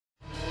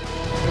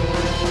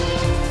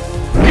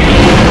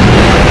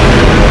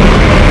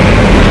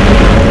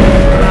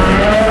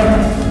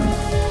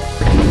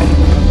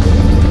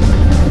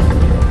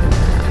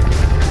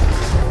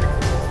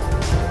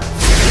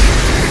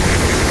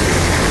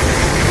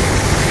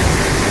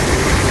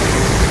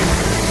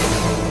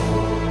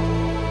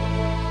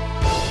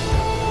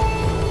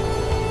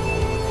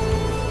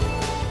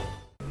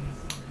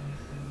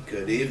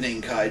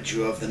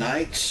Reissue of the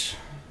night.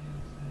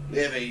 We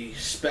have a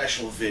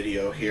special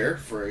video here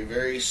for a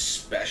very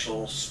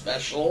special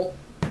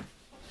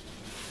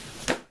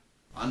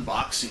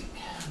unboxing.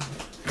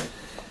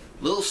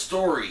 Little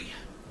story.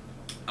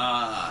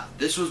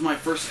 This was my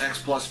first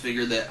X Plus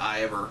figure that I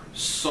ever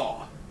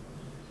saw.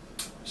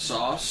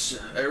 Saw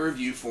a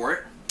review for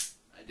it.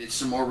 I did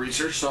some more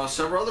research, saw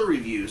several other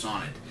reviews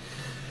on it.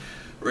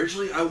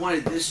 Originally, I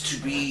wanted this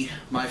to be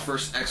my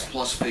first X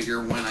Plus figure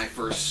when I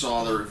first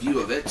saw the review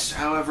of it.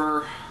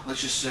 However,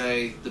 let's just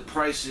say the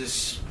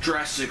prices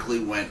drastically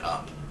went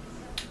up.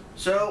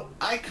 So,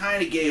 I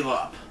kind of gave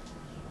up.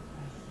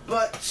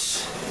 But,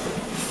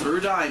 through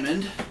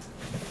Diamond,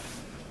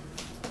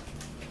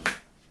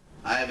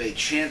 I have a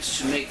chance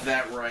to make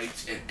that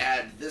right and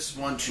add this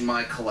one to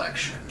my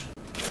collection.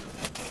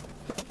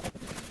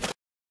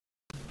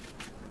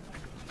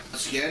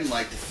 Once again, I'd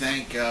like to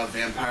thank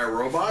Vampire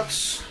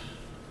Robots,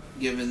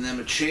 giving them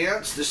a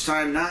chance. This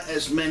time, not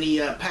as many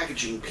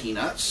packaging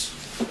peanuts.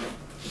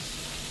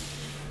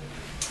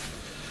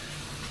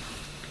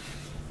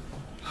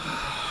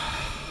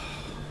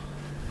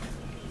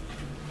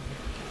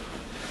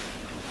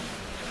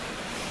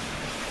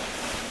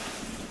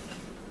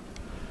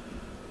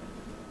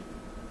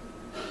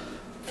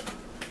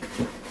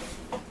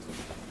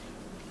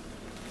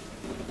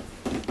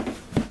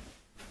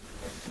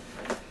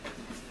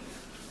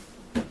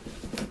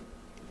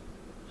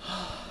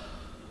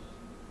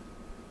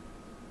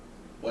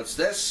 What's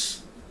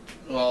this?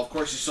 Well, of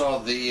course you saw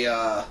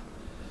the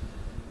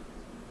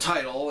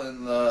title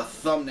and the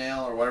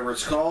thumbnail or whatever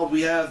it's called.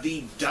 We have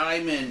the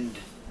Diamond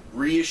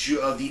reissue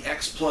of the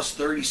X Plus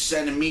 30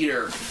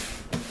 centimeter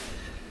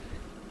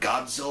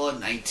Godzilla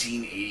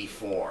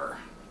 1984.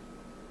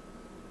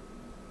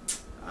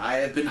 I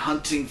have been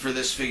hunting for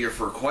this figure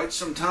for quite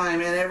some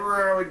time, and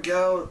everywhere I would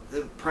go,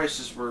 the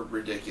prices were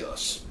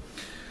ridiculous.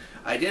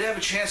 I did have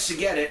a chance to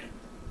get it.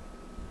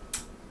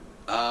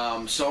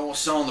 Someone was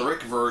selling the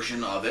Rick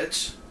version of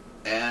it,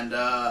 and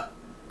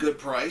good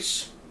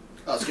price.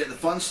 I was getting the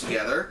funds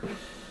together.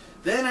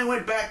 Then I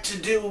went back to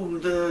do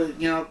the,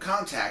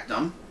 contact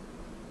them,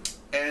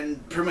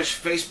 and pretty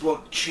much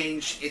Facebook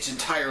changed its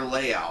entire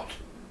layout.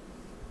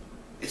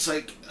 It's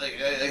like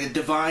a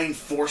divine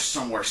force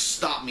somewhere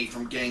stopped me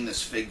from getting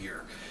this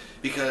figure,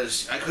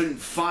 because I couldn't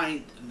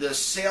find the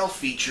sale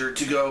feature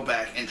to go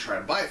back and try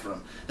to buy it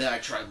from. Then I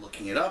tried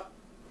looking it up.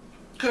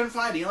 Couldn't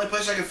find it. The only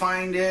place I could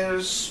find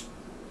is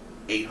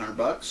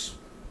 $800,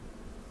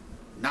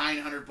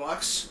 $900,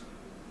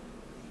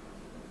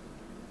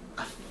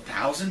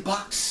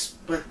 $1,000,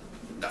 but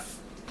nothing.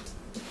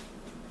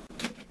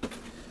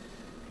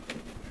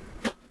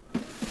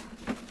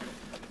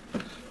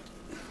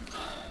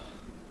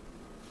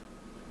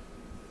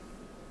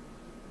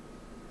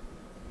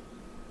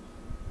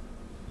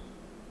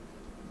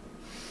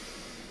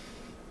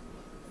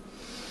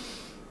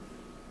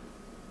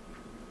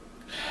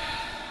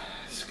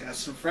 It's got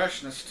some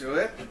freshness to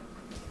it.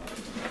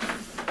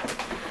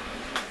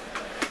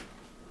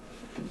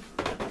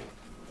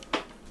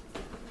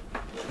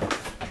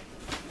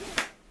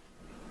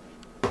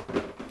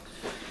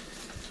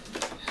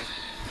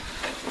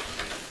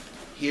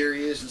 Here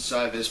he is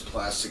inside of his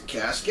plastic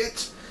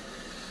casket.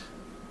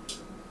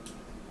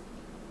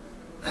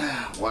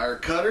 Wire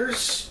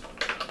cutters.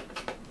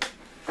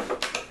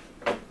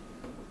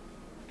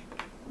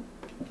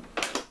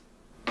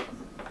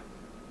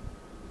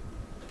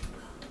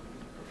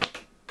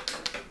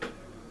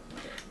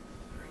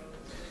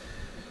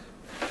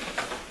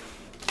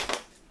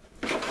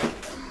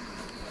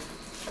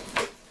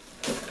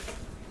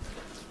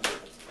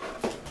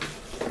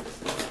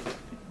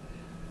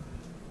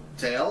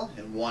 Tail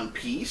in one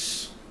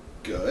piece.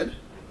 Good.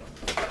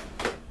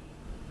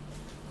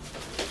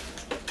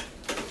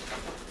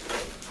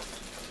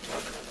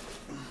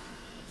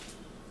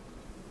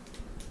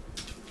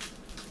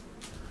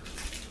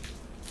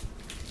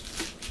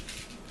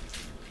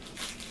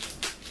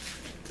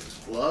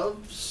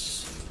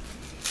 Gloves.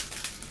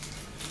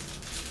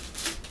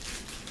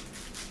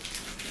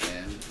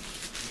 And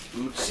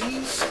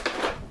bootsies.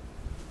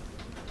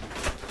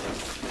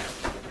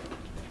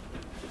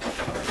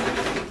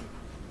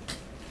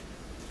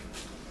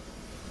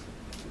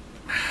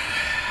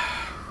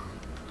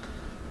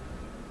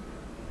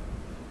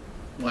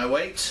 When I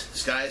wait,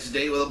 this guy has a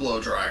date with a blow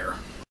dryer.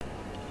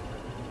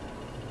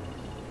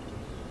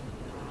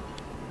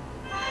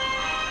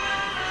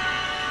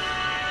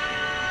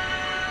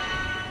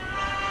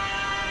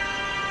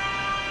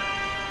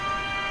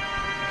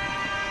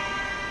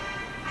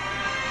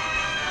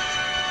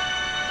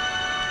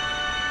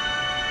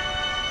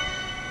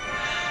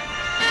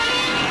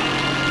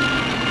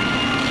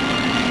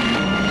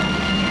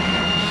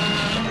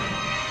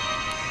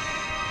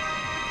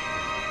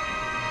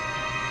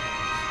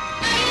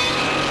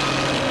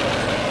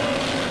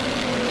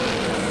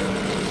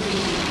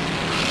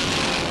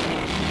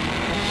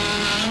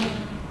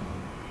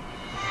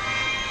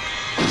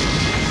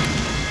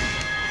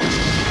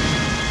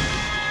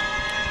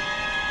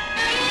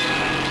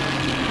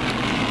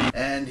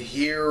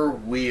 here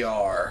we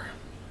are.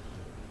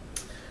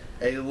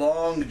 a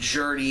long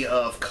journey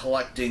of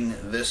collecting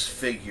this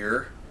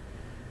figure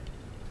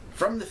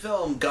from the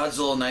film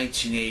Godzilla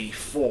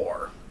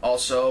 1984.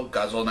 Also,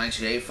 Godzilla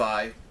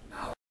 1985.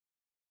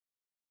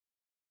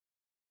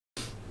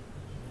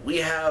 We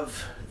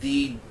have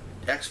the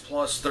X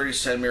Plus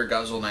 30cm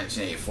Godzilla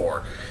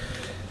 1984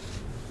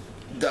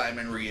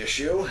 Diamond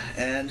reissue,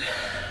 and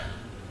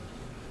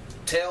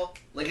tail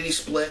lickety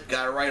split,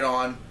 got it right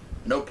on,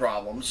 no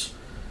problems.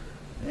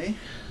 Okay.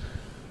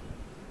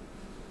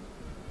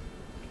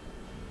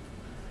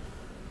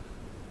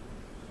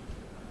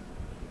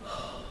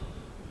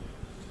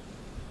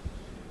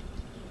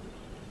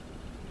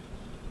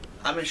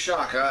 I'm in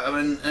shock. I'm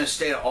in a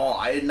state of awe.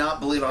 I did not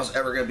believe I was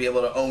ever going to be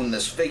able to own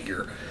this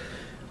figure,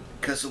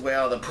 because the way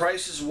how the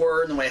prices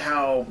were and the way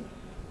how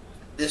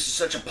this is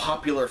such a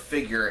popular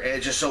figure, and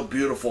it's just so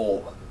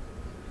beautiful.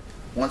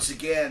 Once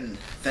again,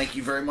 thank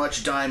you very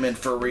much, Diamond,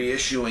 for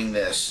reissuing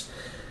this.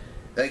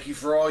 Thank you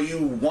for all you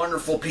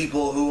wonderful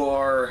people who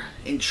are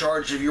in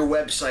charge of your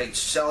websites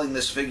selling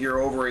this figure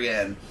over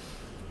again.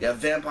 You have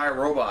Vampire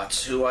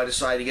Robots, who I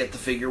decided to get the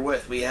figure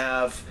with. We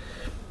have,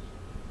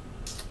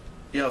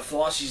 you know,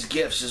 Flossie's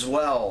Gifts as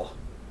well.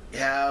 You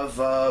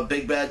have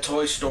Big Bad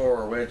Toy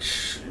Store,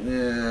 which,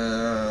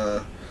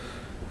 as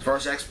far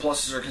as X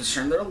Pluses are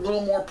concerned, they're a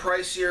little more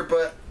pricier,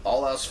 but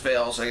all else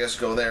fails, I guess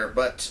go there.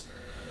 But,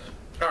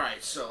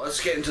 alright, so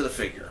let's get into the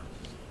figure.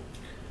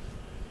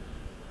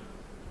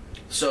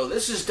 So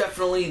this is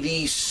definitely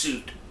the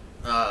suit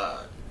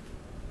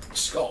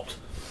sculpt.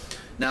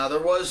 Now there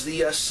was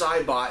the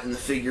Cybot in the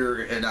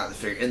figure, not the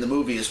figure, in the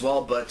movie as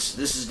well, but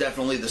this is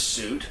definitely the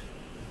suit.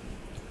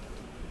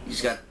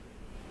 He's got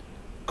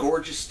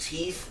gorgeous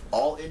teeth,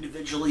 all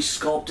individually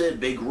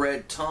sculpted, big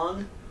red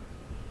tongue.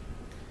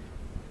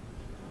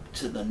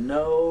 To the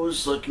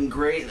nose, looking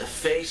great. The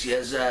face, he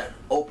has that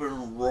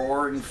open,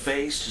 roaring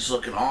face, just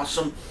looking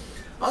awesome.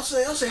 I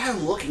also have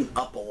him looking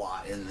up a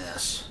lot in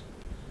this.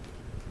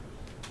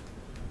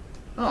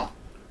 Oh,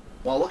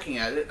 while looking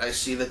at it, I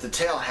see that the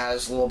tail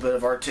has a little bit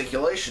of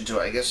articulation to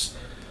it. I guess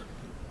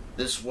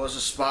this was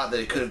a spot that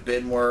it could have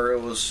been where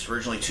it was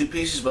originally two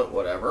pieces, but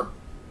whatever.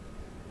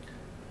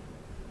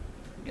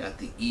 Got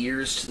the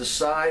ears to the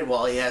side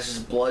while he has his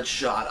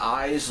bloodshot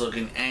eyes,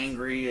 looking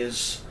angry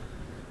as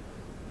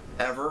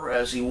ever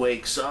as he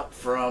wakes up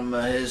from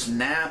his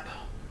nap.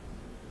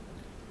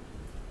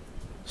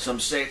 Some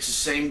say it's the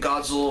same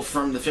Godzilla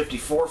from the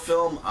 54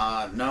 film.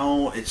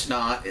 No, it's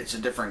not. It's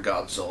a different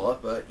Godzilla,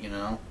 but, you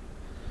know.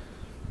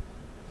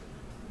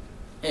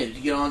 And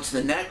to get onto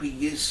the neck, we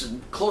get a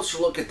closer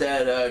look at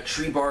that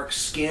tree bark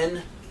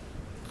skin.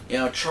 You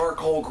know,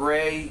 charcoal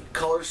gray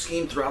color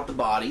scheme throughout the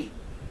body.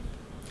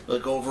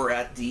 Look over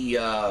at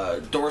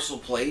the dorsal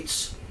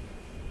plates.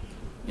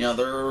 You know,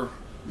 they're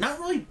not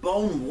really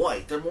bone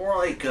white. They're more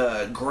like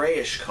a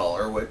grayish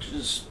color, which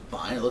is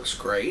fine. It looks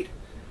great.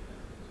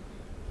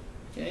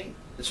 Okay,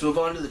 let's move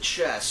on to the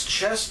chest.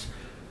 Chest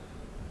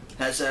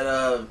has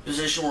that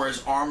position where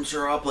his arms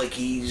are up like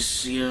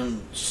he's, you know,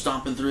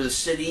 stomping through the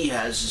city. He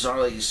has his arm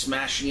like he's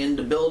smashing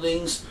into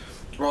buildings,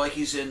 or like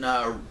he's in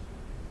a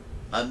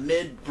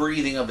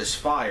mid-breathing of his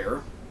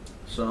fire.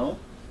 So,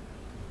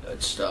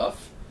 good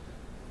stuff.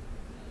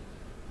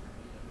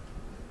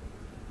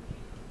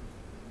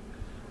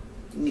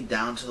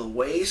 Down to the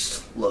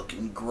waist,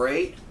 looking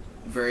great,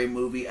 very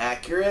movie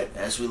accurate.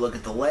 As we look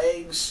at the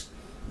legs,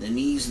 the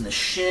knees and the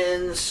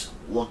shins,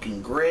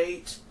 looking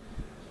great.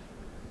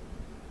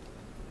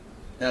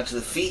 Now to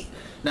the feet.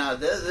 Now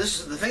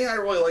this the thing I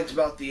really liked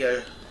about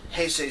the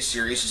Heisei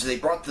series is they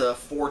brought the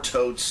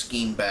four-toed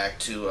scheme back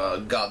to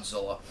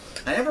Godzilla.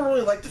 I never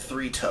really liked the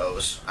three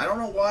toes. I don't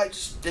know why, I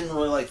just didn't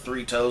really like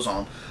three toes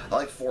on them. I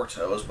like four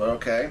toes, but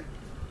okay.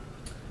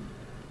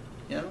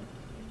 You know.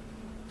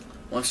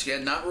 Once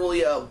again, not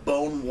really a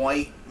bone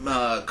white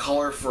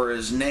color for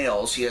his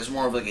nails. He has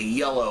more of like a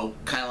yellow,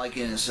 kind of like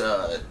in his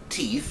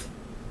teeth.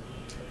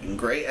 And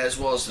great, as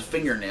well as the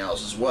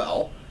fingernails as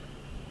well.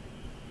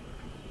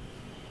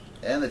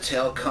 And the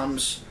tail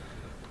comes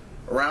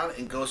around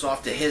and goes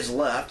off to his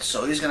left,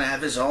 so he's going to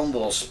have his own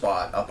little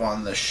spot up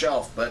on the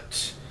shelf.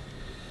 But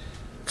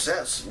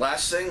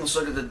last thing, let's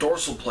look at the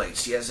dorsal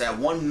plates. He has that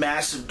one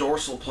massive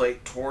dorsal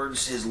plate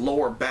towards his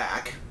lower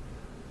back.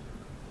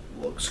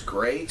 Looks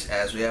great,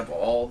 as we have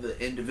all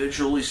the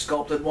individually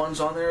sculpted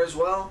ones on there as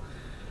well.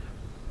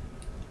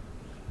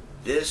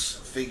 This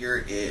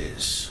figure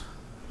is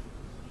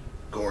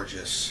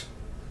gorgeous.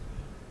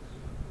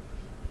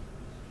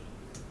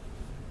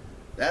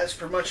 That's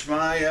pretty much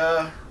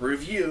my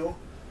review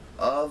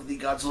of the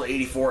Godzilla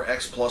 84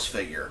 X Plus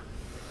figure.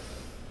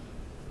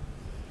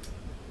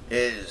 It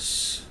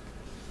is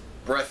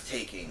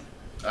breathtaking.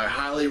 I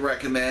highly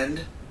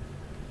recommend.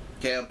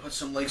 Okay, I'll put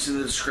some links in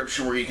the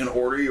description where you can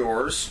order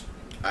yours.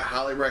 I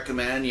highly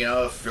recommend, you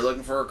know, if you're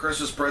looking for a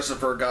Christmas present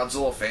for a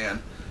Godzilla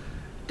fan,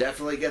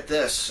 definitely get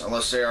this,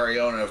 unless they already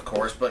own it, of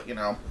course, but, you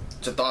know,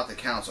 it's a thought that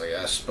counts, I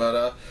guess.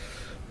 But,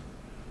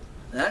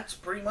 that's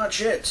pretty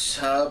much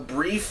it.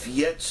 Brief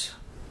yet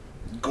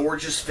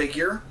gorgeous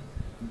figure.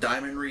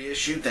 Diamond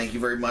reissue. Thank you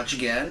very much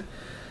again.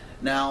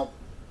 Now,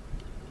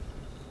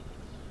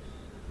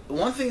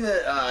 one thing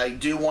that I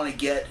do want to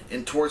get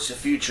in towards the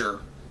future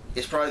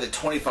is probably the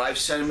 25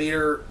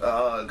 centimeter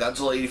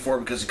Godzilla 84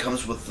 because it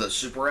comes with the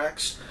Super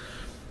X.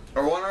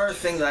 Or one other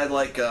thing that I'd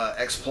like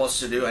X Plus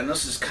to do, and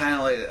this is kind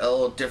of like a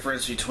little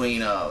difference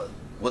between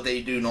what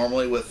they do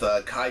normally with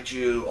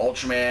Kaiju,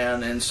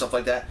 Ultraman, and stuff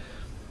like that.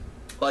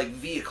 Like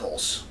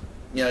vehicles.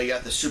 You know, you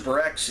got the Super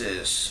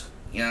X's.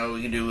 You know,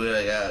 you can do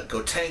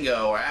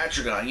Gotengo or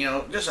Atragon. You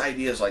know, just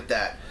ideas like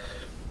that.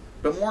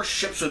 But more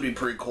ships would be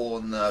pretty cool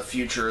in the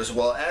future as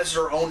well as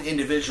their own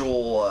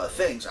individual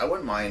things. I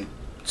wouldn't mind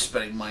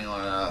spending money on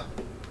a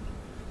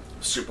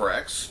Super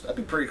X. That'd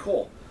be pretty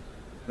cool.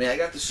 I mean, I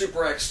got the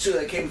Super X too.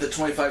 That came with the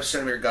 25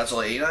 centimeter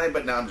Godzilla 89,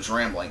 but now I'm just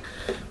rambling.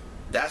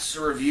 That's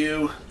the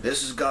review.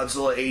 This is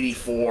Godzilla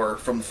 84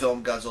 from the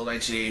film Godzilla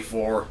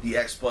 1984, the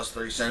X Plus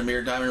 30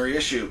 centimeter diamond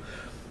reissue.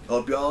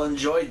 Hope you all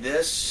enjoyed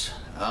this.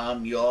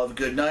 You all have a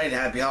good night.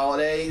 Happy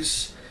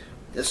holidays.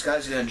 This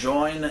guy's going to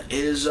join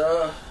his,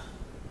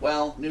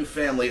 well, new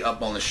family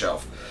up on the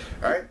shelf.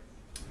 Alright?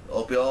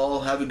 Hope you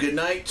all have a good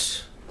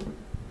night.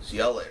 See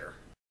y'all later.